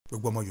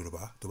Gbogbo Omo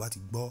Yoruba tó bá ti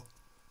gbọ́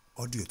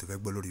audio tó fẹ́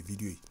gbọ́ lórí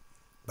fídíò yìí,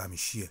 bá mi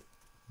share,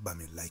 bá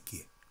mi like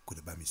ẹ̀, kó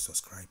lè bá mi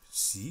subscribe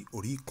sí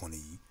orí ìkànnì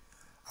yìí.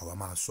 Àwa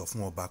máa sọ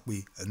fún ọba pé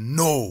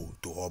no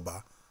tó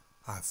ọba,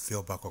 a fẹ́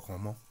ọba kankan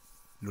mọ́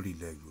lórí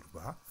ilẹ̀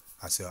Yorùbá.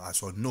 A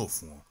sọ no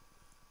fún wọn.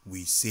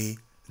 We say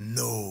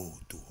no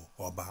to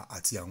ọba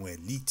àti àwọn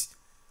elite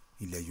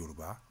ilẹ̀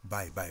Yorùbá.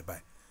 Bye.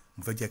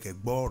 Mo fẹ́ jẹ́ kẹ́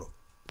gbọ́ ọ̀rọ̀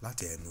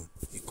láti ẹnu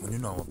ìkan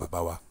nínú àwọn bàbá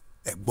wa.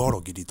 Ẹ gbọ́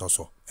ọ̀rọ̀ gidi tán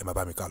sọ. Ẹ má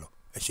bá mi ká lọ.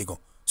 Ẹ ṣé gan.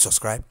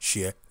 Subscribe,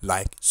 share,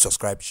 like,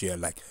 subscribe, share,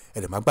 like.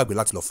 Ẹ dẹ̀ má gbàgbé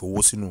láti lọ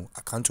fowó sínú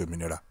àkáǹtì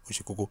òmìnira. Ó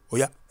ṣe kókó. Ó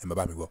yá, ẹ má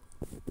bá mi gbọ́.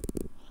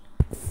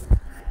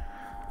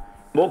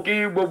 Mo kí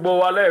gbogbo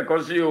wa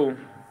lẹ́ẹ̀kan sí o.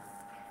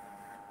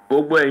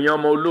 Gbogbo ẹ̀yin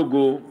ọmọ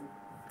ológo.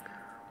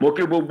 Mo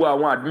kí gbogbo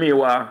àwọn admin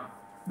wa.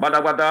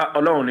 Pátápátá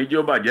Ọlọ́run ní jẹ́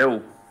ó bàjẹ́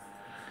o.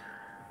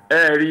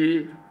 Ẹ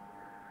rí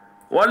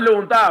wọ́n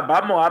lóhun tá a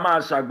bá mọ̀ á máa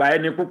ṣàgbà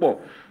ẹni púpọ̀.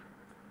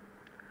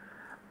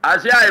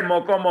 Àṣé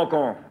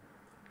àìmọ̀kànmọ̀kàn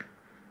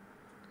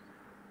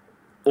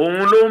òun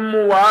ló ń mú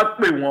wa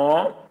pè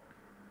wọ́n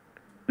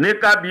ní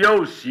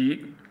kábíyèsí.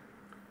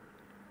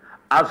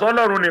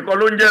 Àsọlọ́run nìkan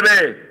ló ń jẹ́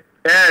bẹ́ẹ̀.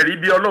 Ẹ rí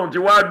bí Ọlọ́run ti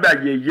wá gbà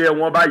yẹ̀yẹ́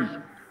wọn báyìí.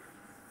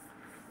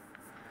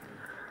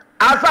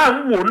 Asa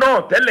ń wò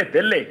náà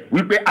tẹ́lẹ̀tẹ́lẹ̀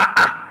wípé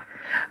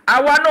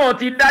àwa náà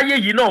ti dáyé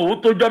yìí náà ó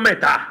tójọ́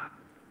mẹ́ta.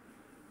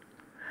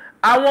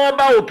 Àwọn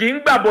ọba ò kì í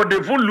gbàbọ̀dè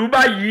fún ìlú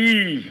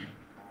báyìí.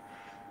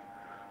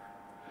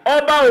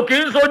 Ọba ò kì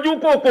í sojú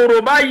kòkòrò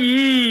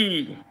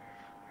báyìí.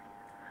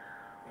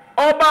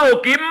 Ọba ò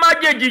kì í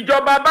májèjì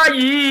jọba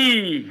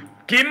báyìí.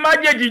 Kì í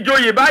májèjì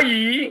joyè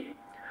báyìí.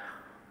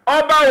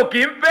 Ọba ò kì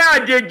í fẹ́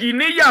àjèjì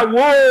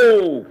níyàwó.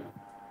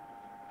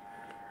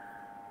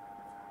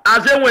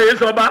 Àṣewọ̀n èyí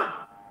sọba.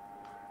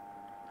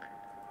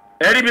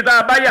 Ẹ̀rí bí tá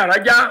a bá yàrá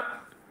já.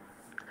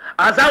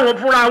 Àṣàwọn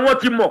fúnra wọn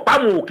ti mọ̀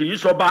páwọn ò kì í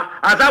sọba.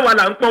 Àṣàwọn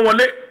là ń pọ́n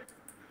wọlé.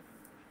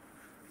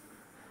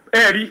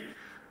 Ẹ̀rí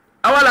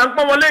àwa là ń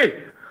pọ́n wọlé.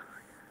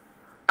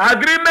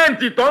 Agreement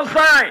tó ń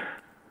sign.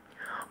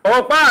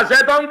 Ọ̀pá àṣẹ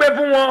tó ń gbé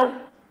fún wọn.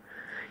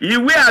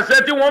 Ìwé àṣẹ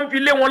tí wọ́n ń fi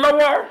lé wọn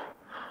lọ́wọ́.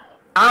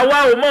 Àwa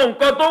ò mọ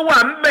nǹkan tó wà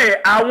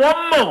ńbẹ̀, àwọn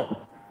mọ̀.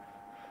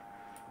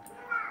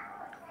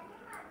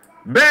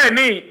 Bẹ́ẹ̀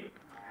ni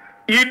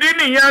ìdí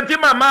nìyẹn tí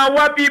màmá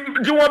wa tí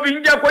wọ́n fi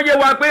ń jẹ́ kó yé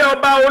wa pé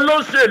ọba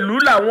olóṣèlú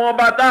làwọn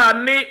ọba tá a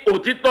ní.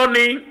 Òtítọ́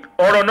ni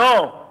ọ̀rọ̀ náà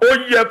ó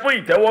yẹ fún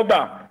ìtẹ́wọ́gbà.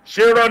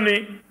 Ṣé rọ́ ni?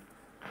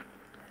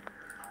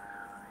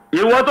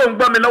 Ìwọ tó ń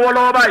gbọ́ mi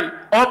lọ́wọ́lọ́wọ́ báyìí,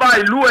 ọba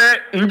ìlú ẹ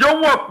ǹjẹ́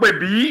wọ̀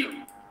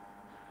pẹ̀bí?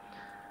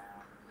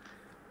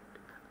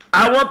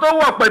 Àwọn tó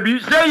wọ̀ pẹ̀bí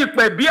ṣé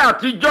ìpẹ̀bí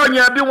àtijọ́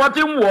yẹn bí wọ́n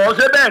ti ń wọ̀ ọ́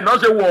ṣé bẹ́ẹ̀ náà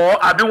ṣe wọ̀ ọ́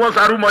àbí wọ́n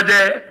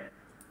sarúmọjẹ?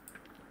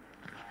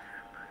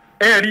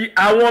 Ẹ̀rí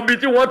àwọn ibi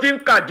tí wọ́n ti ń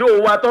kàjọ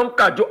wa tó ń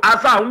kàjọ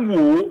àṣà ń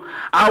wò ó.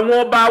 Àwọn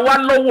ọba wa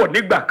lọ́wọ́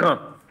nígbà kan.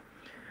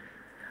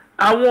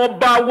 Àwọn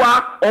ọba wa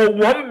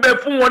ọ̀wọ̀ ń bẹ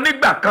fún wọn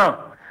nígbà kan.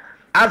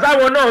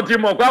 Àṣàwọn náà ti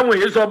mọ̀ pé àwọn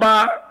èyí sọba.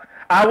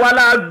 Àwa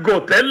la gọ̀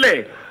tẹ́lẹ̀.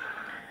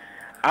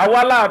 Àwa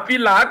la fi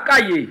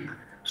làákàyè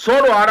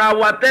sọ̀rọ̀ ara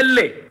wa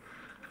tẹ́lẹ̀.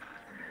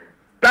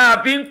 Tá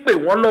a fi ń pè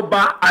wọ́n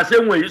lọ́ba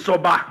àṣewọ̀n èyí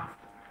sọba.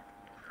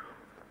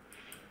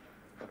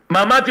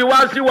 Màmá ti wá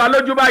sí wa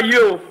lójú báyìí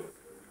o.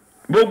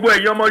 Gbogbo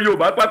ẹ̀yin ọmọ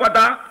Yorùbá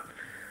pátápátá.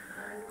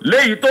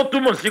 Léyìí tó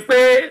túmọ̀ sí pé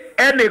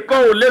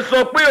ẹnìkan ò lè sọ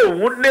pé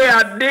òun dé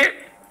adé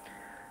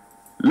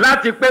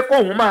láti pé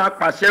kóun máa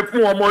pàṣẹ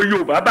fún ọmọ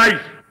Yorùbá báyìí.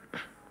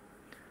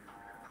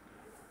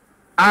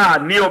 A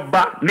ní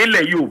ọba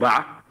nílẹ̀ Yorùbá.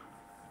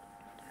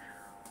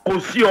 Kò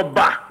sí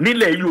ọba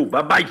nílẹ̀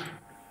Yorùbá báyìí.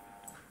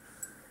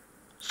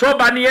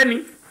 Sọ́ba ni ẹni.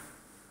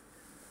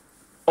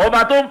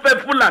 Ọba tó ń fẹ́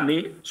Fúlàní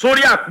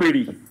sórí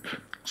àpèrè.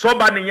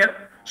 Sọ́ba nìyẹn.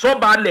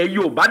 Sọ́ba ilẹ̀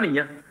Yorùbá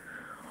nìyẹn.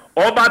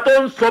 Ọba tó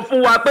ń sọ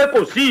fún wa pé kò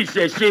sí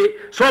ìṣẹ̀ṣe.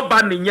 Sọ́ba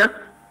nìyẹn.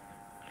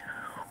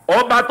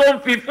 Ọba tó ń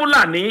fi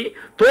Fúlàní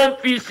tó ń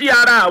fi sí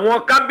ara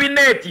àwọn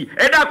kábínẹ̀tì.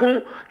 Ẹ dákun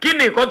kí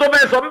ni nǹkan tó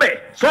fẹ́ sọ ńbẹ̀?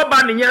 Sọ́ba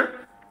nìyẹn.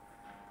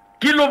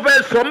 Kí ló fẹ́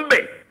sọ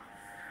ńbẹ̀?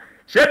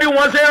 Ṣé bí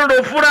wọ́n ṣe ń ro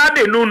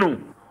fúrádé nùnù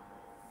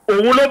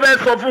òun ló fẹ́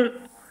sọ fún?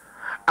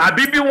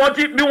 Àbí bí wọ́n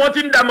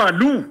ti ń da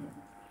màlúù?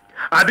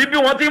 Àbí bí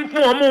wọ́n ti ń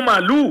fún ọmú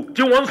màlúù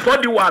tí wọ́n ń sọ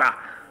di wàrà?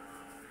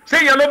 Ṣé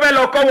ìyẹn ló fẹ́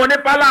lọ kọ́ wọn ní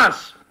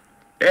palace?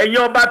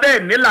 Ẹ̀yin ọba tẹ́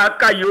ẹ̀ nílà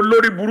káyé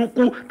olórí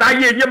burúkú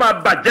táyé yín máa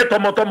bàjẹ́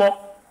tọmọtọmọ.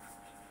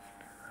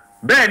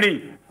 Bẹ́ẹ̀ ni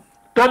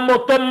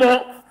tọmọtọmọ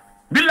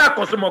bí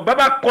làkọ̀sọ̀mọ̀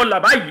bàbá kọlà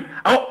báyìí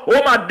ó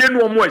máa dénú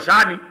ọmọ ẹ̀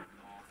ṣáá ni.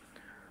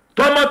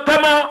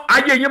 Tọmọtọmọ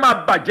ayé yín máa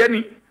bàjẹ́ ni.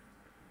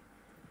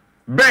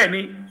 Bẹ́ẹ̀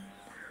ni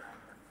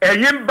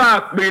ẹ̀yin ń ba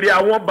àpèrè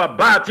àwọn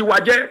bàbá tiwa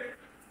jẹ́.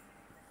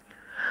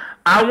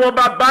 Àwọn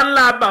bàbá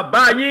ńlá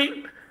bàbá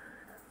yín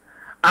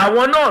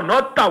àwọn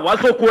náà tà wá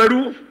sóko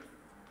ẹrú.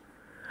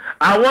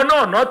 Àwọn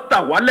náà tà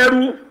wá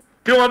lẹ́rú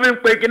tí wọ́n fi ń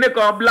pe kinní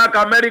kan Black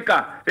America.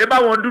 Ẹ bá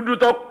wọn dúdú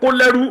tó kó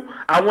lẹ́rú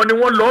àwọn ni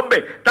wọ́n lọ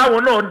bẹ̀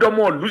táwọn náà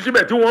dọmọ ìlú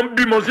síbẹ̀ tí wọ́n ń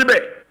bímọ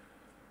síbẹ̀.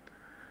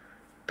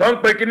 Tó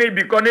ń pe kinní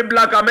ibì kan ní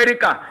Black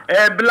America.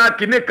 Black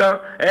kinní kan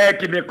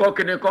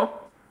kinní kan.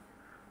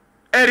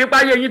 Ẹ̀rí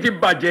páyé yín ti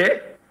bàjẹ́.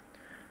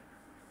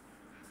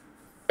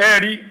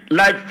 Ẹ̀rí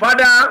like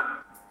father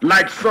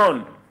like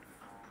son.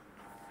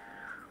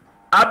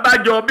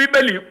 abájọ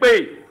bíbélì pé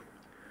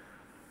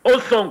ó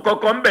sọ nǹkan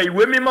kan ńbẹ̀,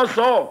 ìwé mímọ́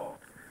sọ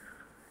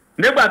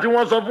nígbà tí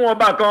wọ́n sọ fún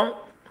ọba kan,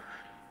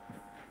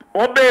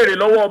 wọ́n béèrè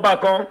lọ́wọ́ ọba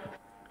kan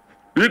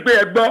wípé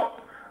ẹ gbọ́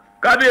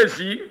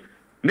kábíyèsí,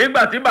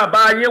 nígbà tí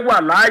bàbá yín wà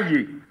láàyè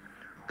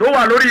tó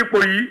wà lórí ipò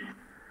yìí,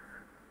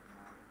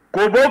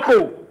 kòbókò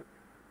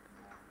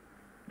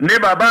ni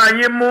bàbá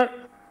yín mú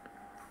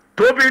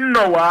tó fi ń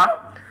nà wá,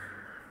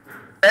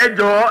 ẹ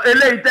jọ̀ọ́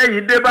eléyìí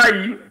tẹ̀yìn dé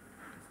báyìí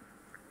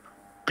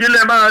kí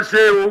lẹ máa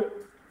ṣe o?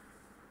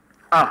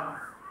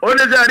 Ó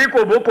ní sẹ́ rí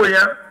kòbókò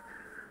yẹn,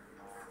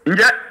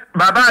 ǹjẹ́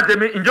bàbá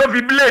àtẹ̀mí ǹjẹ́ ó fi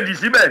bíléèdì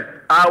síbẹ̀?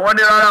 Àwọn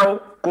ní rárá o,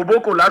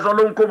 kòbókò lásán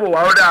ló ń kóbò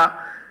wá, ó dáa.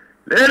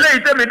 Eléyìí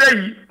tẹ̀mí dé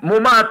yìí mo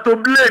máa to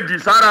bíléèdì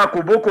sára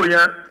kòbókò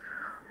yẹn,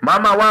 màá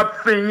máa wá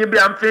fin yín bí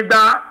a ń fin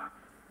gbá.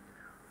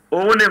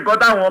 Òun ni nǹkan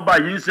táwọn ọba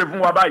yìí ń ṣe fún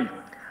wa báyìí.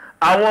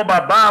 Àwọn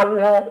bàbá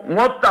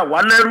wọ́n tà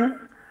wá lẹ́rú,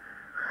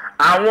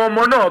 àwọn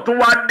ọmọ náà tún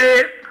wá dé,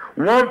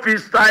 wọ́n fi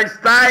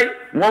style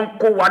wọ́n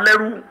kó wa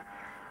lẹ́rú.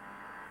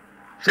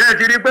 Ṣé ẹ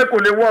ti rí pé kò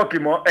lè wọ́ọ̀kì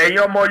mọ́? Ẹ̀yin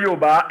ọmọ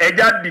Yorùbá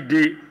ẹja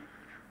dìde,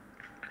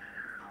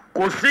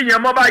 kò sí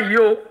yẹn mọ́ báyìí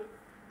o.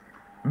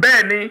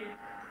 Bẹ́ẹ̀ ni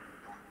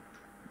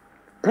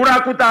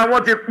kúrákútà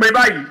wọn ti pin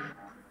báyìí,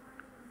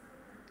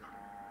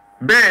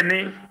 bẹ́ẹ̀ ni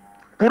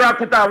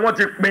kúrákútà wọn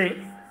ti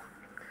pin.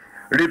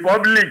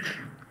 Republic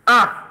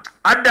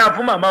á dáa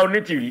fún màmá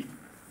Onítìrí.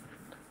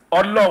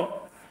 Ọlọ́run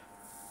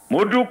mo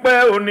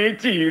dúpẹ́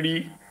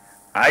Onítìrí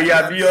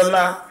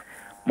Ayabíọ́lá,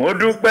 mo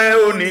dúpẹ́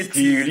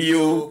Onítìrí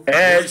o,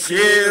 ẹ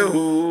ṣé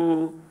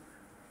o.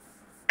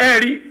 Ẹ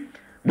rí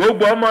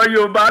gbogbo ọmọ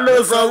Yorùbá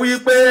ló sọ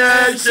wípé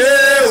ẹ ṣé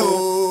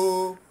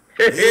o,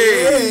 ẹ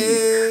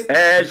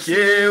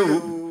ṣé o,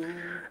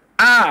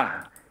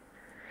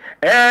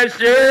 ẹ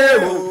ṣé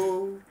o,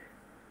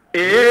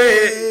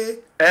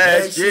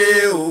 ẹ ṣé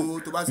o.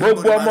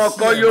 Gbogbo ọmọ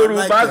kan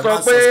Yorùbá sọ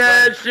pé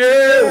ẹ ṣé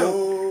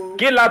o.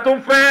 Kí la tún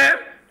fẹ́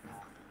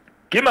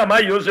kí màmá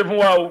yìí ó ṣe fún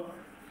wa o?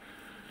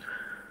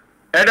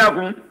 Ẹ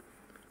dákun,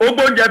 ó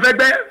gbóúnjẹ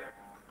fẹ́gbẹ́,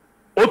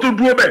 ó tún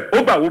dúró bẹ̀,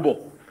 ó gbà wó bọ̀.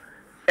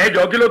 Ẹ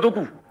jọ̀ọ́ kí ló tó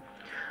kù?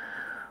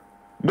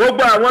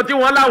 Gbogbo àwọn tí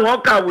wọ́n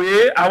láwọn kàwé,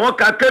 àwọn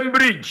ka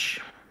Cambridge,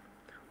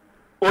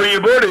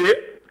 òyìnbó rèé,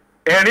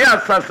 ẹ̀rín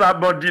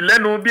àsàsàbọ̀dì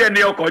lẹ́nu bí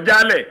ẹni ọkọ̀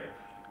jálẹ̀.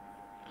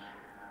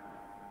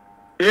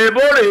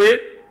 Èèbó rèé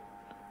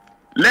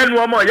lẹ́nu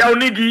ọmọ ìyá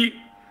onígi,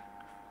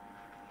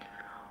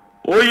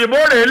 òyìnbó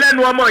rèé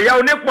lẹ́nu ọmọ ìyá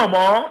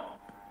onípọ̀mọ́,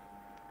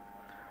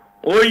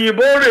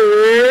 òyìnbó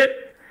rèé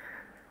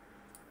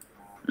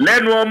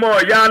lẹ́nu ọmọ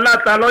ìyá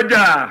aláta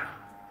lọ́jà.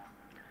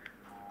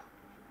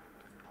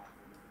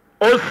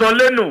 Ó sọ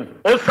lẹ́nu,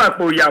 ó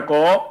sàpò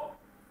ìyàkọ́.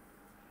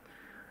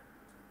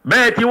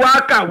 Bẹ́ẹ̀ tí wàá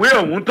kàwé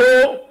ọ̀hún tó,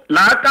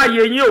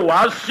 làákàyè yín ò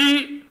wá sí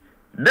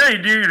dé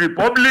ìdí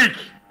Republic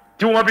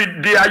tí wọ́n fi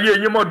de ayé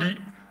yín mọ́di,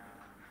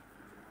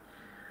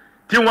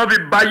 tí wọ́n fi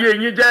bayé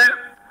yín jẹ́.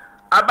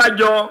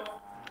 Abájọ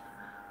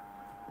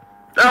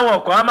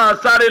táwọn kan á máa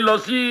sáré lọ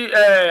sí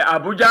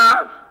Àbújá,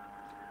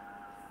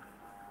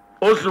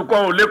 oṣù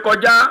kan ò lè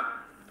kọjá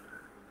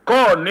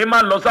kọ́ ní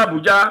má lọ sí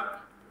Àbújá.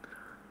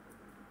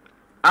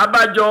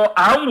 Abájọ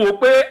à ń wò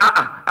pé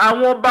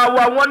àwọn ọba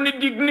wa wọ́n ní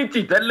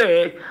dignity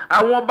tẹ́lẹ̀,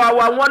 àwọn ọba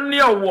wa wọ́n ní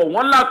ọ̀wọ̀,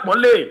 wọ́n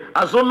lápọ́nlé.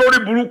 Àṣọ lórí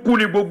burúkú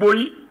ni gbogbo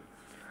yín,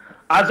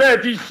 àṣẹ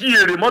ẹ̀ ti ṣí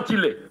èrè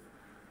mọ́tilẹ̀,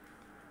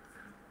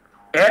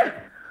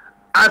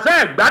 àṣẹ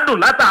ẹ̀ gbádùn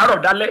látàárọ̀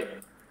dálẹ́.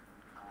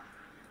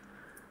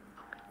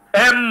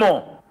 Ẹ mọ̀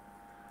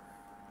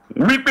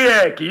wípé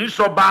ẹ kì í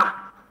ṣọba,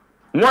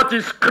 wọ́n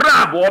ti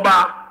scrap ọba,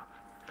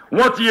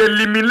 wọ́n ti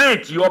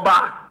eliminate ọba,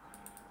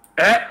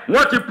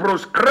 wọ́n ti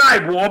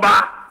proscribe ọba.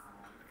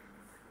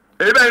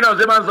 Èyí bẹ́ẹ̀ náà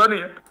ṣe máa ń sọ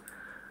nìyẹn.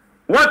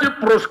 Wọ́n ti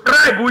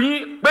proscribe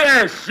yín pé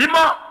ẹ sí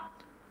mọ́,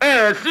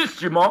 ẹ sì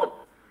sí mọ́.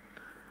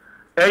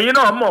 Ẹ̀yin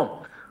náà mọ̀,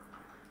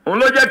 òun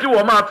ló jẹ́ kí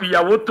wọ́n máa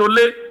fìyàwó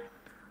tolé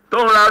tó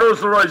ń ra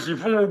Rolls Royce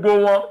fún gbogbo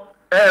wọn.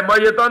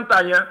 Mọye tó ń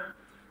tà yẹn.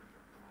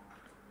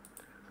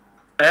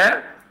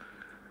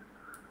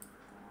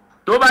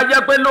 Tó bá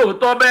jẹ́ pé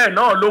lóòótọ́ bẹ́ẹ̀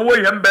náà lówó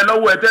yẹn ń bẹ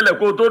lọ́wọ́ ẹ tẹ́lẹ̀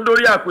kó tó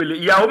dórí àpèlé,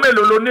 ìyàwó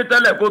mélòó ló ní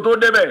tẹ́lẹ̀ kó tó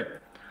débẹ̀?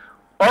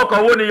 Ọkọ̀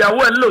wo ni ìyàwó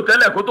ẹ̀ ń lò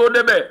tẹ́lẹ̀ kó tó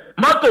débẹ̀?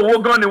 Mọ́tò wo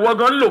gan ni wọ́n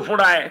gan ń lò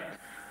fúnra ẹ̀?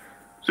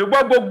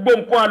 Ṣùgbọ́n gbogbo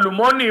nǹkan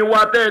àlùmọ́ọ́nì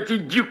wa tẹ́ ẹ ti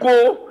jí kó,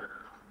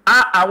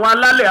 àwọn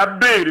alálẹ̀ á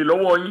béèrè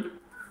lọ́wọ́ yín.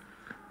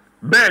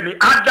 Bẹ́ẹ̀ ni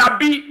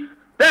àdàbí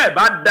tẹ́ ẹ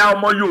bá da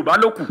ọmọ Yorùbá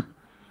lókù.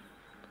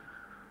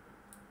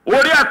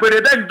 Orí àpèrè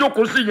tẹ́ ń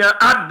jókòó sí yẹn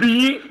á bí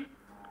yín.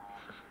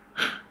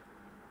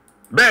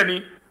 Bẹ́ẹ̀ ni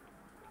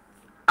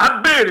á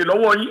béèrè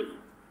lọ́wọ́ yín.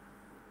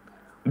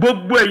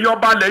 Gbogbo ẹ̀yin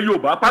ọba ilẹ̀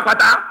Yorùbá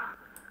pátápátá,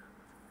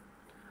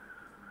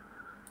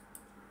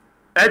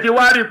 ẹ ti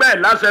wá rí pé ẹ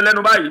láṣẹ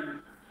lẹ́nu báyìí,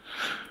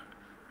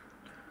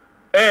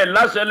 ẹ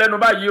láṣẹ lẹ́nu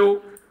báyìí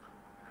o.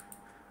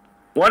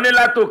 Wọ́n ní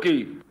látòkè,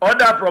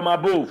 order from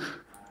above.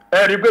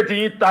 Ẹ rí pé ti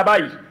yín ta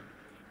báyìí,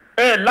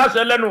 ẹ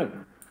láṣẹ lẹ́nu.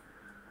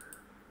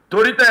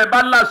 Torí tẹ́ ẹ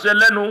bá láṣẹ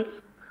lẹ́nu,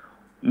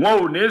 wọn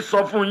ò ní sọ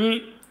fún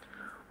yín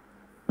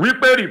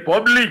wípé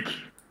republic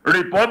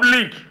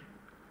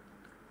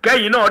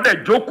kẹ́yìn náà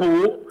dẹ̀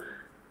jókòó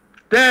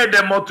tẹ́ ẹ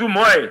dẹ̀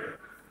mọ̀túmọ̀ ẹ̀.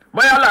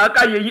 bóyá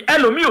làákàyè yìí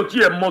ẹlòmíì ò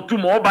tiẹ̀ mọ̀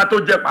túmọ̀ ọba tó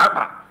jẹ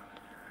pàápàá.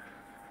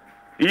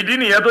 Ìdí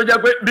nìyẹn tó jẹ́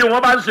pé bí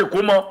wọ́n bá ń ṣèkó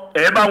mọ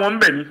ẹ̀ bá wọn ń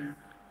bẹ̀ ni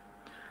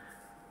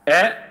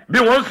bí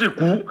wọ́n ń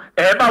sìnkú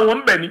ẹ̀ bá wọn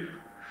ń bẹ̀ ni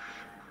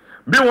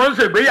bí wọ́n ń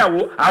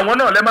ṣègbéyàwó àwọn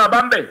náà lẹ́ máa bá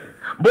ń bẹ̀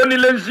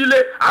bónílé ń sílé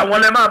àwọn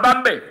lẹ́ máa bá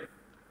ń bẹ̀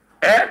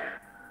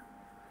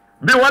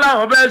bí wọ́n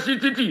láwọn fẹ́ sí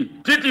títì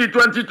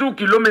 22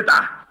 kìlómítà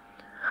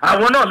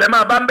àwọn náà lẹ́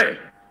máa bá ń bẹ̀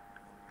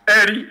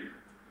rí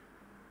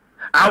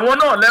àwọn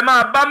náà lẹ́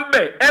máa bá ń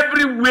bẹ̀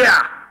everywhere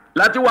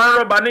láti wá ń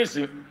rọ́ba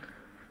nísìn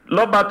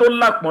lọ́ba tó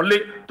lápọ́nlé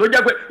tó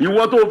jẹ́ pé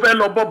ìwọ tó fẹ́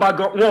lọ bọ́ba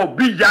gan wọn ò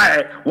bí ìyá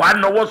ẹ̀ wà á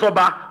nọwọ́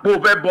sọ́ba bó o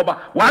fẹ́ bọ́ba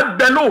wà á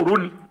gbẹ lóòró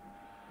ni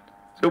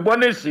ṣùgbọ́n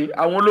nísìn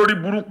àwọn olórí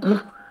burúkú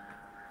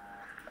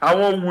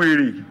àwọn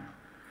wèrè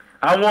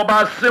àwọn ọba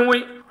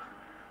sínwín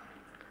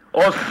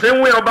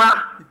ọ̀sínwín ọba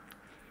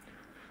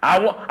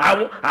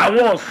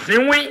àwọn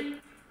ọ̀sínwín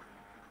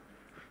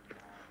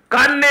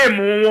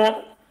kánẹ́ẹ̀mù wọn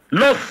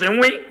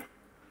lọ́sínwín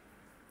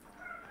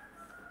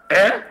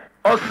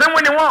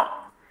ọ̀sínwín ni wọ́n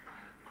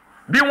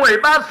bí wọn ì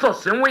bá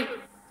sọ̀sínwín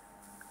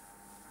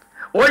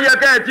ó yẹ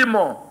kẹ́ ẹ ti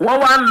mọ̀ wọ́n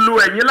wá ń lo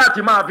ẹ̀yìn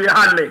láti máa fi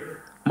halẹ̀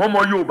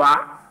mọ́mọ́ Yorùbá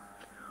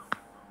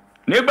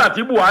nígbà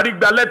tí Buhari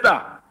gba lẹ́tà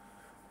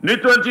ní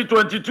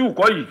 2022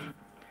 kọ́ yìí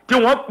tí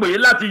wọ́n pè é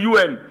láti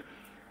UN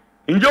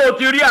ǹjẹ́ o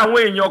ti rí àwọn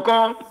èèyàn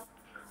kan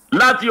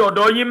láti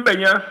ọ̀dọ̀ yín bẹ̀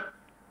yẹn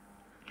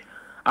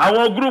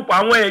àwọn gúrùpù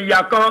àwọn ẹ̀yà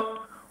kan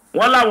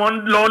wọ́n láwọn ń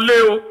lọ lé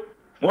o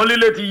wọ́n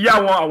lílé ti yá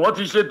wọn àwọn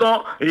ti ṣetán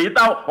èyí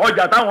táwọn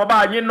ọjà táwọn bá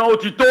yín ná ó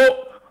ti tó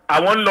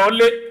àwọn ń lọ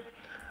lé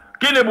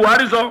kí ni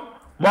Buhari sọ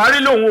Buhari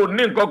lòun ò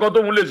ní nǹkan kan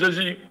tóun lè ṣe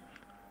sí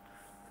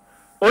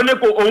ó ní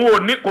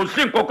kò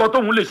sí nǹkan kan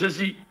tóun lè ṣe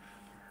sí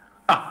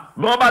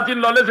bí wọ́n bá ti ń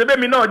lọ léṣe bẹ́ẹ̀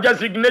mi náà jẹ́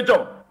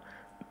signature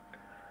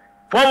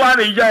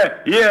 419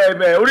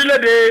 jẹ́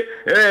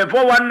orílẹ̀-èdè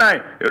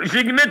 419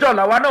 signature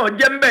làwa náà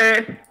jẹ́ ń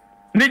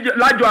bẹ́ẹ̀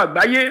lájọ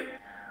àgbáyé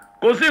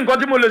kò sí nǹkan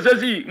tí mo lè ṣe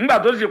sí nígbà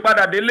tó sì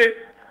padà délé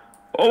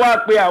ó wá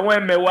pe àwọn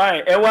ẹmẹ̀wà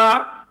ẹ̀ wá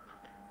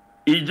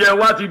ìjẹ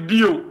wa ti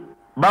dí o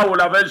báwo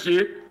la fẹ́ ṣe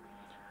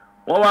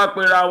wọ́n wá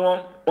pera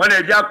wọ́n lè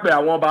jẹ́ àpè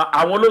àwọn ọba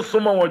àwọn ló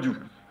súnmọ́ wọn jù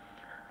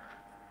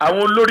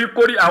àwọn olórí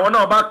kórì àwọn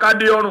náà bá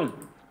kádé ọrùn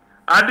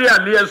adé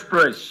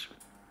AliExpress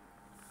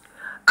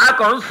a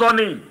kàn ń sọ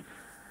ni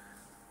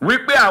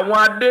wípé àwọn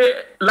adé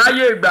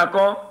láyé ìgbà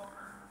kan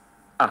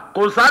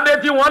kò sáde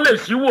tí wọ́n lè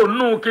ṣíwò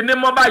nù kíní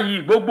mọ́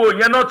báyìí gbogbo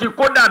ìyẹn náà ti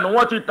kó dànù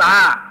wọ́n ti tà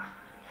á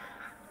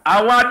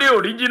àwọn adé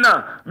òríjìnà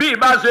bí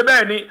ìbá ṣe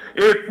bẹ́ẹ̀ ni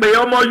èpè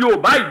ọmọ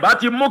Yorùbá ìbá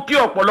ti mú kí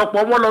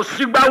ọ̀pọ̀lọpọ̀ wọn lọ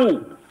sígbáwò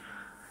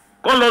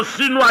kọ́ lọ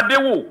sínú adé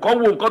wò kọ́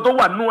wo nǹkan tó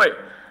wà nú ẹ̀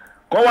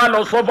kọ́ wá lọ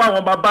sọ fún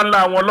àwọn baba ńlá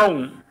wọn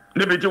lọ́hùn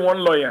níbi tí wọ́n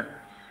ń lọ yẹn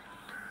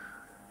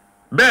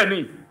bẹ́ẹ̀ ni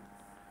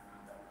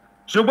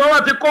ṣùgbọ́n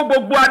wọ́n ti kó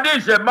gbogbo adé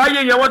ìṣẹ̀máyé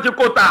yẹn wọ́n ti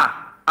kó tà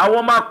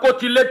àwọn máa kó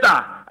ti létà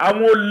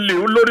àwọn olè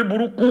olórí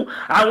burúkú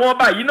àwọn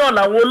ọba yìí náà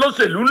làwọn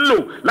olóṣèlú ń lò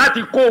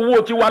láti kó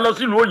owó tiwa lọ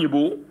sílùú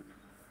òyìnbó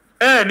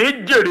ní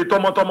jèrè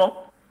tọmọtọmọ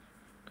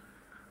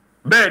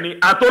bẹ́ẹ̀ ni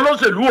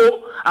àtolóṣèlú o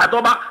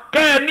àtọba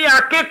kẹ́ ẹ ní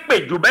aképè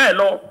jù bẹ́ẹ̀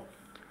lọ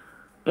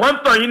wọ́n ń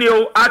tàn yín ni o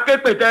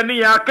aképè tẹ́ ní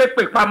yẹn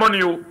aképè pamọ́ ni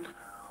o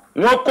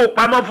wọ́n kó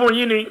pamọ́ fún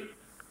yín ni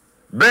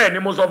bẹ́ẹ̀ ni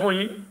mo sọ fún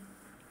yín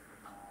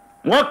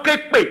wọ́n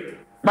képè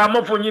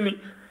pamọ́ fún yín ni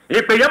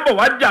èpè yẹn bọ̀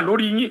wá jà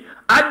lórí yín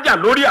á jà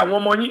lórí àwọn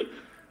ọmọ yín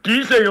kì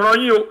í ṣe ìran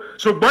yín o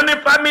ṣùgbọ́n ní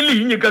fámìlì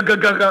yín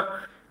gangan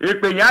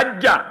èpè yẹn á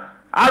jà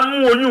á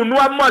mú oyún inú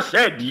á mọ̀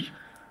ṣẹ́ẹ̀dí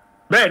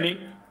bẹ́ẹ̀ ni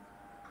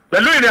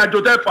pẹ̀lú ìrìn àjò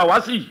tẹ́ fà wá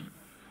sí i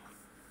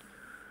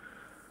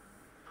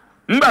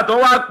ńgbà tó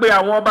wá pe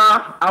àwọn ọba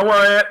àwọn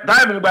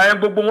táìmù gbà yẹn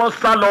gbogbo wọn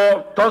sá lọ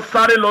tó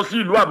sáré lọ sí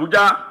ìlú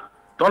Àbújá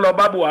tó lọ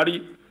bá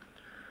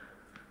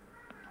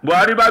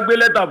Buhari bá gbé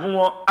lẹ́tà fún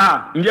wọn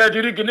ǹjẹ́ ẹ ti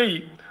rí kinní yìí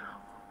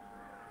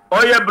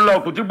ọyẹ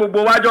búlọ̀kù tí gbogbo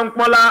wájọ ń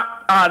pọ́nlá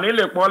àní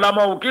lè pọ́nlá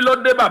mọ́ o kí ló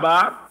dé bàbá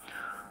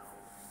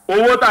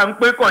owó tá ń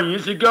pé kọ̀yìn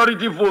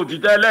security vote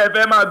tẹ́lẹ̀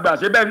fẹ́ máa gbà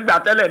síbẹ̀ ń gbà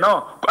tẹ́lẹ̀ náà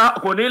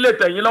kò ní lè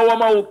tẹ̀yìn lọ́wọ́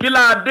mọ́ o kí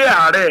láadé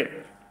ààrẹ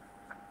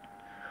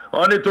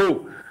wọn ni tó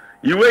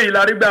ìwé yìí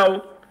la rí gbà o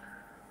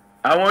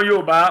àwọn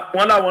Yorùbá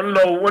wọn làwọn ń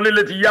lọ o wọn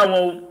nílé ti yá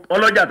wọn o wọn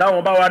lọ́jà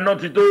táwọn bá wa ná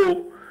ti tó o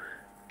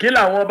kí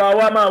làwọn bá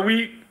wa máa wí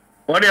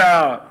wọn ni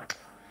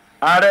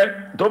ààrẹ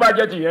tó bá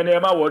jẹ́ tìyẹn ni ẹ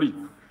má wọrí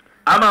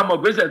a máa mọ̀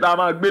gbèsè tá a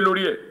máa gbé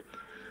lórí ẹ̀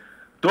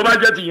tó bá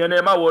jẹ́ tìyẹn ni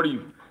ẹ má wọrí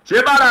ṣé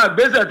bára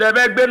gbèsè tẹ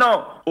fẹ́ gbé náà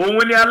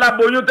òun ni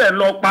aláboyún tẹ̀ ń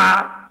lọ pa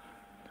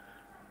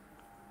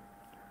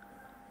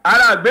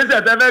ara gbèsè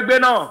tẹ fẹ́ gbé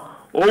náà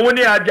òun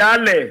ni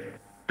àjàalẹ̀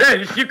tẹ̀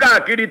ń ṣí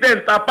káàkiri tẹ̀ ń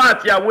ta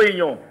páàtì àwọn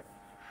èèyàn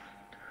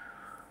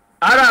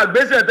ara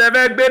gbèsè tẹ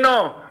fẹ́ gbé náà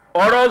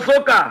ọ̀rọ̀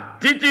sókà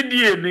títí di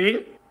èní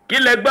kí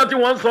lẹ gbọ́ tí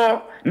wọ́n sọ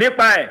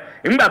nípa ẹ̀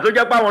nígbà tó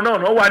jẹ́ pé àwọn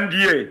náà wà ń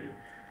di ẹ̀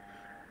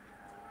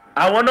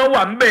àwọn náà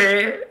wà ń bẹ̀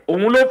ẹ́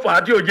òun ló fà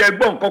á tí ò jẹ́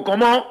gbọ́n kankan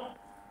mọ́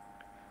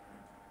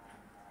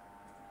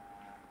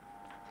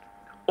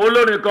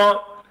olórin kan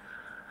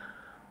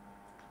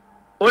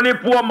ó ní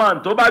poor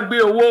man tó bá gbé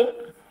owó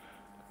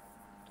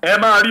ẹ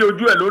máa rí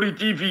ojú ẹ̀ lórí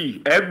TV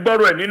ẹ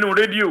gbọ́rọ̀ ẹ̀ nínú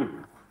rédíò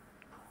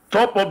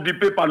top of the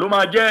paper ló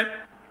máa jẹ́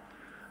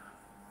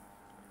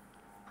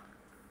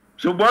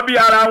ṣùgbọ́n bí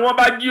ara wọn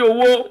bá jí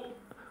owó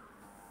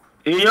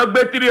èèyàn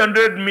gbé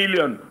 300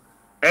 million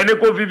ẹni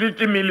kó fi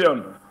 50 million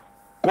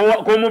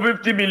kó mú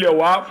 50 million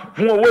wá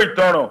fún owó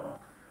ìtanràn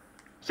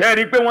ṣe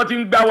rí i pé wọ́n ti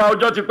ń gbá wa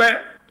ọjọ́ ti pẹ́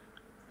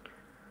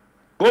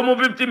kó mú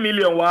 50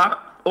 million wá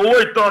owó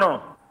ìtanràn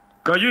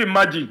can you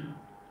imagine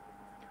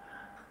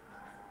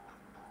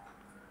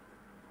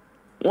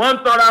wọ́n ń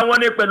tọra wọn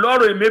ní pẹ̀lú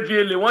ọ̀rọ̀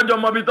Emefiele wọ́n jọ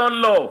mọbi tán ń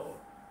lọ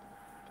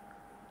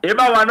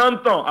ebá wa náà ń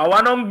tàn àwa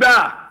náà ń gbà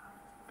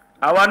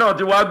àwa náà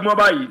ti wá gbọ́n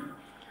báyìí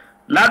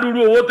ládùúrú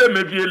owó tí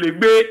Emefiele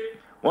gbé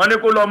wọ́n ní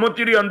kó lọ mú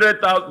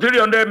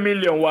 300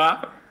 million wá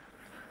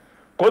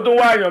kó tó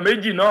wá èèyàn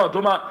méjì náà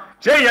tó máa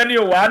ṣé ìyẹn ni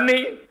ò wá ní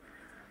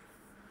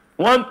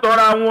wọ́n ń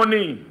tọra wọn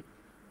ní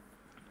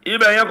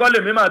ibẹ̀ yẹn kọ́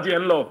lèmi mà tiẹ̀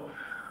ń lọ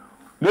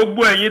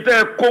gbogbo ẹ̀yin tẹ́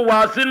ẹ kó wa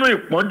sínú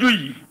ìpọ́njú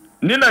yìí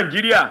ní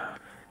Nàìjíríà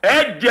ẹ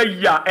jẹ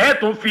ìyà ẹ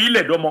tún fi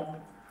ilẹ̀ dọ́mọ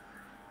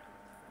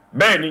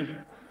bẹ́ẹ̀ ni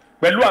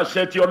pẹ̀lú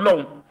àṣẹ ti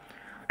Ọlọ́run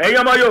ẹ̀yin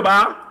ọmọ Yorùbá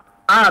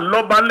a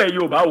lọ́ba nílẹ̀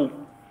Yorùbá o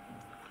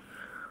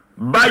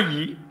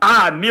báyìí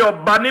a ní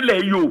ọba nílẹ̀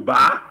Yorùbá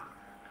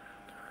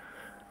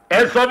ẹ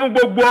sọ fún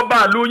gbogbo ọba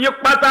ìlú yín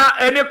pátá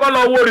ẹni kọ́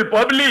lọ wo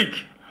republic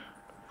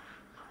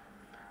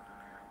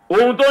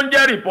ohun tó ń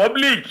jẹ́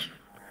republic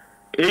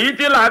èyí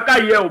tí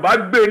làákàyè ò bá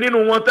gbé nínú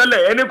wọn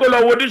tẹ́lẹ̀ ẹni kó lọ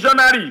wo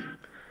dictionary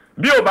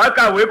bí ò bá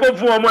kàwé kó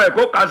fún ọmọ ẹ̀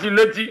kó kà sí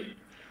létí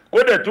kó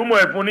dẹ̀ túmọ̀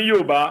ẹ̀ fún ní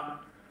Yorùbá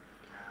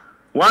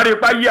wọ́n á rí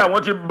ipá yé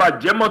àwọn ti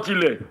bàjẹ́ mọ́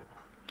tilẹ̀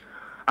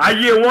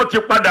ayé wọn ti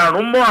padà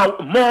rún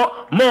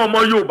mọ́ ọmọ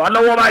Yorùbá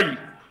lọ́wọ́ báyìí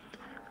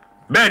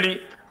bẹ́ẹ̀ ni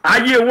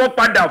ayé wọn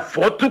padà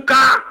fọ́ túká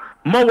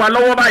mọ́ wa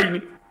lọ́wọ́ báyìí ni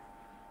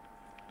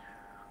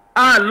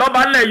a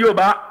lọ́ba ńlẹ̀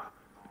Yorùbá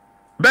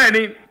bẹ́ẹ̀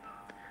ni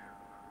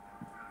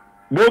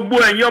gbogbo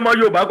ẹ̀yin ọmọ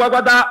Yorùbá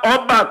pátápátá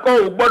ọba kan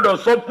ò gbọ́dọ̀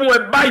sọ fún ẹ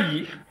báyìí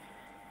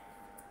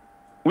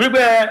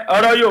wípé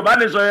ọ̀rọ̀ Yorùbá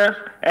ní sọ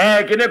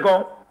yẹn kíní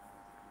kan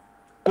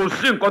kò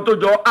sí nǹkan tó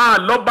jọ a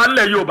lọ́ba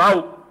ńlẹ̀ Yorùbá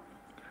o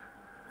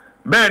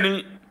bẹ́ẹ̀ ni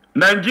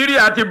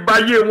Nàìjíríà ti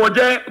bayé wọn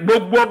jẹ́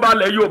gbogbo ọba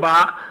ńlẹ̀ Yorùbá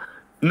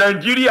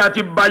Nàìjíríà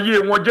ti bayé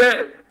wọn jẹ́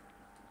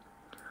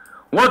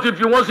wọ́n ti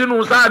fi wọ́n sínú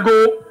ságo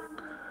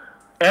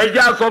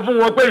ẹ̀yà sọ fún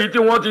wọn pé èyí tí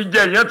wọ́n ti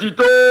jẹ yẹn ti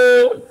tó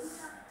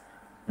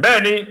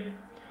bẹ́ẹ̀ ni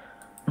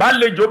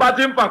bálejò bá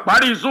ti ń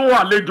pàparí sún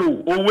àlejò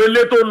òwe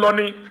ilé tó lọ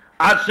ni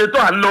àṣetò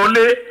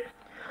àlọlé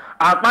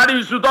àparí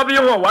iṣu tó fi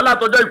hàn wá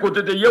látọjọ́ ìkò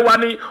tètè yé wa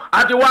ni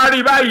àti wá rí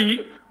báyìí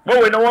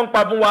bówe ni wọ́n ń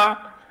pa fún wa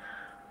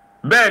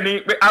bẹ́ẹ̀ ni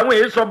pé àwọn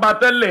èyí sọba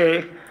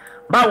tẹ́lẹ̀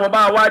báwọn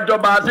bá wá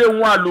jọba ṣé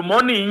wọn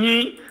àlùmọ́nì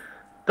yín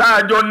tá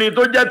a jọ ni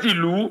tó jẹ́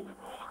tìlú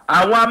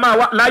àwọn a máa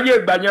wá láyé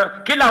ìgbà yẹn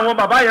kí làwọn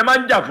bàbá yẹn máa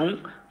ń jà fún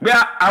pé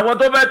àwọn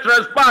tó fẹ́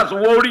trespass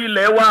wọ orí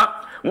ilẹ̀ wa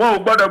wọn ò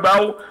gbọ́dọ̀ gbà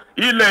ó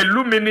ilẹ̀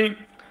ìlú mi ni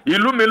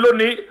ìlú mi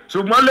lónìí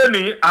ṣùgbọ́n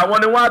lónìí àwọn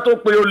ni wọ́n á tó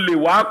pe olè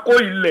wọ́n á kó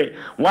ilẹ̀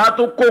wọ́n á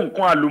tó kó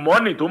nǹkan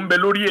àlùmọ́ọ́nì tó ń bẹ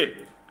lórí ẹ̀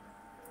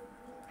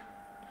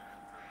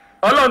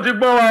Ọlọ́run ti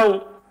gbọ́n wa o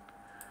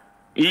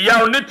ìyá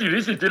onítìrí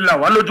sì ti là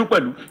wá lójú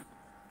pẹ̀lú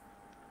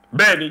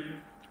bẹ́ẹ̀ ni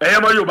ẹ̀yẹ́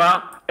ọmọ Yorùbá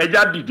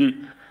ẹja dìde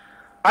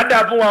á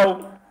dáa fún wa o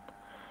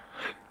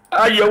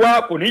ayé wa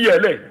kò ní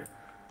yẹ̀lẹ̀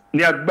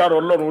ní agbára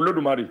Ọlọ́run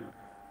Olódùmarè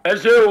ẹ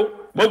ṣé o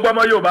gbogbo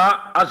ọmọ Yorùbá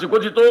àsìkò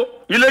ti tó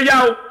ilé yá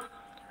o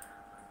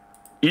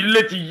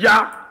ilé ti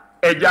yá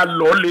ẹja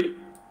lọ́ọ́lé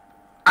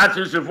á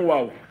ṣe é ṣe fún wa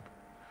o.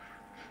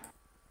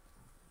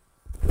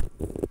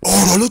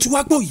 ọ̀rọ̀ ló ti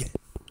wá gbọ́ yẹ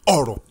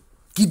ọ̀rọ̀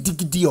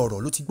gidigidi ọ̀rọ̀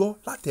ló ti gbọ́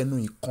látẹnu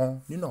ìkan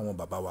nínú àwọn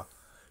bàbá wa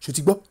ṣó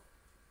ti gbọ́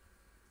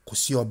kò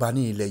sí ọba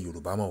ní ilẹ̀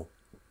Yorùbá mọ́ o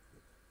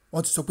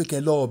wọ́n ti sọ pé kẹ́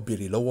ẹ lọ́ọ́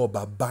béèrè lọ́wọ́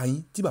bàbá yín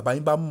tí bàbá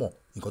yín bá mọ̀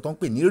nǹkan tó ń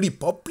pè ní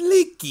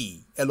rìpọ́blíkì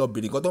ẹ lọ́ọ́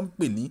béèrè nǹkan tó ń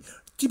pè ní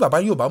tí bàbá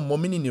yín ò bá mọ̀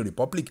mínì ní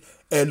republic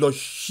ẹ lọ́ọ́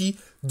ṣí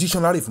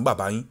dictionary fún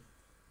bàbá yín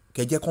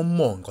kẹ́ jẹ́ kó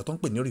mọ̀ nǹkan tó ń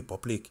pè ní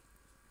republic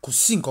kò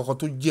sí nǹkan kan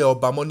tó jẹ́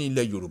ọba mọ́ ní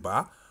ilẹ̀ Yorùbá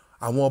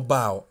àwọn ọba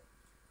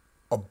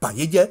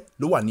ọ̀bàyéjẹ́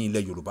ló wà ní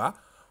ilẹ̀ Yorùbá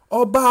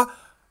ọba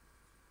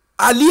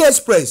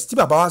AliExpress tí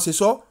bàbá wa ṣe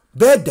sọ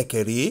bẹ́ẹ̀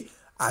dẹ̀kẹ̀rẹ́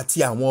àti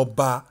àwọn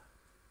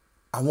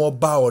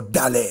ọba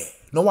ọ̀dàlẹ̀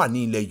náà wà ní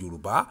ilẹ̀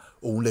Yorùbá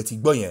òun lẹ ti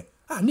gbọ́ yẹn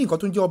ní nǹkan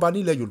tó ń jẹ́ ọba ní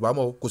ilẹ̀ Yorùbá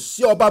mọ́ kò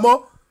sí ọba mọ́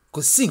kò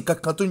sí nǹkan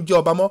kan tó ń jẹ́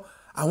ọba mọ́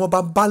àwọn ọba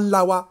bá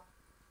ńlá wa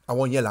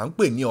àwọn yẹn là ń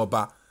pè ní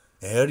ọba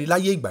ẹ̀ẹ́rí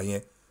láyé ìgbà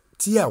yẹn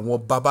tí àwọn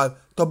bàbá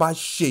tó bá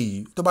ṣe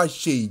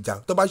ìjà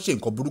tó bá ṣe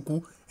nǹkan burúkú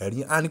ẹ̀rí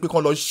á ní pé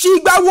kán lọ ṣí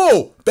igbá wò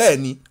bẹ́ẹ̀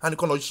ni á ní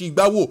kán lọ ṣí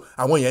igbá wò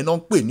àwọn yẹn náà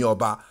ń pè ní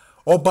ọba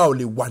ọba ò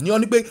lè wà ní ọ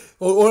ní pé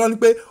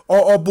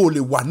ọba ò lè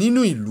wà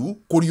nínú ìlú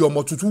kó rí ọmọ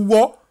tuntun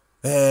wọ́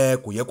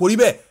kò yẹ kó rí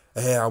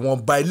bẹ́ẹ̀ àwọn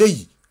ọba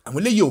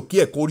eléyìí ò kí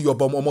ẹ̀ kó rí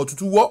ọmọ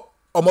tuntun wọ́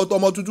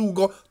ọmọ tuntun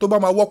gan tó bá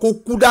máa wọ́ kó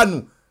kú dànù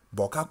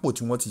bọ̀kápò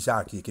tí wọ́n ti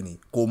ṣáàkiri ni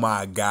kó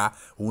máa ga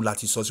òun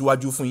láti sọ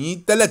síwájú fún yín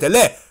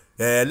tẹ́lẹ̀tẹ́lẹ̀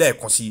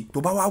lẹ́ẹ̀kan sí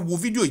tó bá wá wo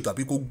fídíò yìí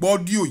tàbí kó gbọ́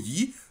díò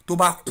yìí tó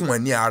bá kùn ẹ́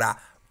ní ara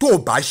tó o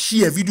bá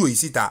ṣí ẹ fídíò yìí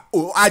síta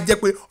á jẹ́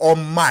pé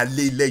ọmọ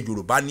àlè ilẹ̀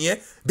Yorùbá ni ẹ́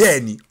bẹ́ẹ̀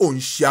ni ò ń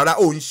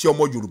ṣe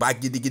ọmọ Yorùbá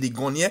gidigidi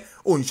gan ni ẹ́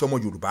ò ń ṣe ọmọ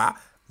Yorùbá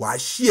wàá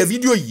ṣí ẹ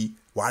fídíò yìí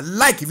wàá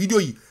like fídíò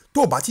yìí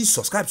tó o bá ti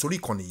subscribe sórí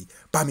ìkànnì yìí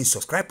bá mi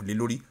subscribe lé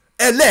lórí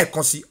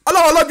lẹ́ẹ̀kan sí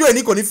ọlọ́wọ́ lọ́jọ́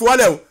ẹni kò ní fi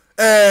wálẹ̀ o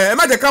ẹ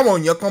má jẹ́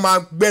káwọn èèyàn kan máa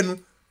gbẹ́nu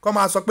kọ́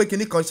máa sọ pé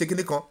kinní kan ṣe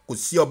kinní kan, kò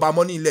sí ọba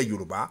mọ́ ní ilẹ̀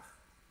Yorùbá.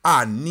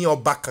 A ní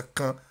ọba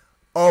kankan.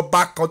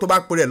 Ọba kan tó bá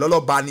pèrè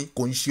lọ́lọ́ba ni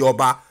kò ń ṣe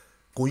ọba,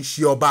 kò ń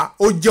ṣe ọba.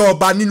 Ó jẹ́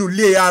ọba nínú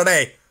ilé ara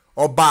ẹ̀.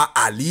 Ọba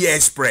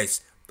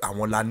AliExpress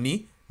àwọn la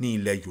ní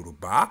ilẹ̀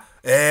Yorùbá.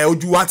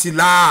 Ojú wa ti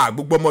là,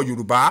 gbogbo ọmọ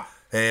Yorùbá.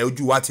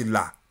 Ojú wa ti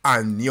là.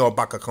 A ní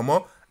ọba kankan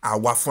mọ́.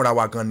 Àwa fúnra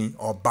wa gan ni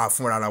ọba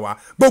fúnra wa.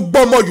 Gbogbo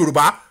ọmọ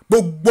Yorùbá,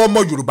 gbogbo ọmọ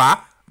Yorùbá,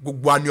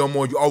 gbogbo wa ni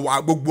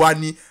gbogbo wa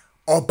ni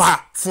ọba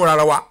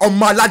fúnra wa.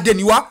 Ọmọ aládé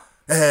ni wá.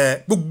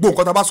 Gbogbo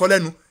nǹkan tá bá sọ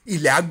lẹ́nu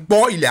ilẹ̀ á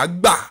gbọ́, ilẹ̀ á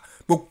gbà.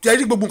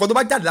 Gbogbo nǹkan tó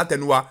bá jáde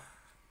látẹnu wa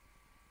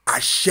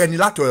àṣẹ ni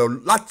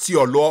láti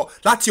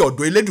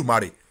ọ̀dọ̀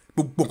Elédùmarè.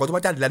 Gbogbo nǹkan tó bá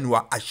jáde lẹ́nu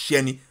wa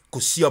àṣẹ ni. Kò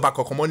sí ọba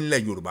kankan mọ́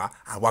nílẹ̀ Yorùbá.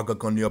 Àwa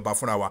gangan ni ọba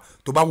fúnra wa.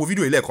 Tó bá wo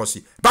fídíò yìí lẹ́ẹ̀kan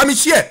sí, bá mi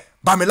share,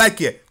 bá mi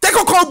like ẹ̀.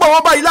 Tẹ́kọ̀ọ́ gbọ́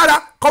wọn báyìí lára,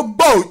 kọ́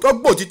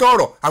gbọ́ òtítọ́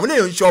ọ̀rọ̀. Àwọn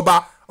eléyìí ń ṣe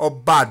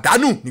ọba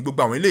àdánù ní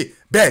gbogbo àwọn eléyìí.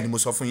 Bẹ́ẹ̀ ni mo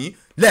sọ fún yín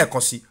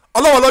lẹ́ẹ̀kan sí.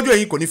 Ọlọ́wọ́ lọ́jọ́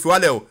yìí kò ní fi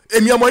wálẹ̀ o.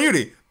 Èmi ọmọ yín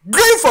rè,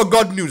 Green for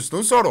God News tó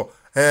ń sọ̀rọ̀.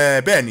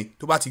 Bẹ́ẹ̀ ni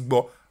tó bá ti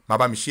gbọ́, máa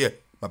bá mi share,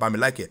 máa bá mi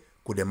like ẹ̀,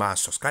 kò dẹ̀ máa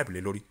subscribe lé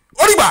lórí.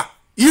 Ó dìgbà,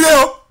 ire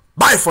o,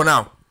 bye for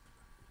now.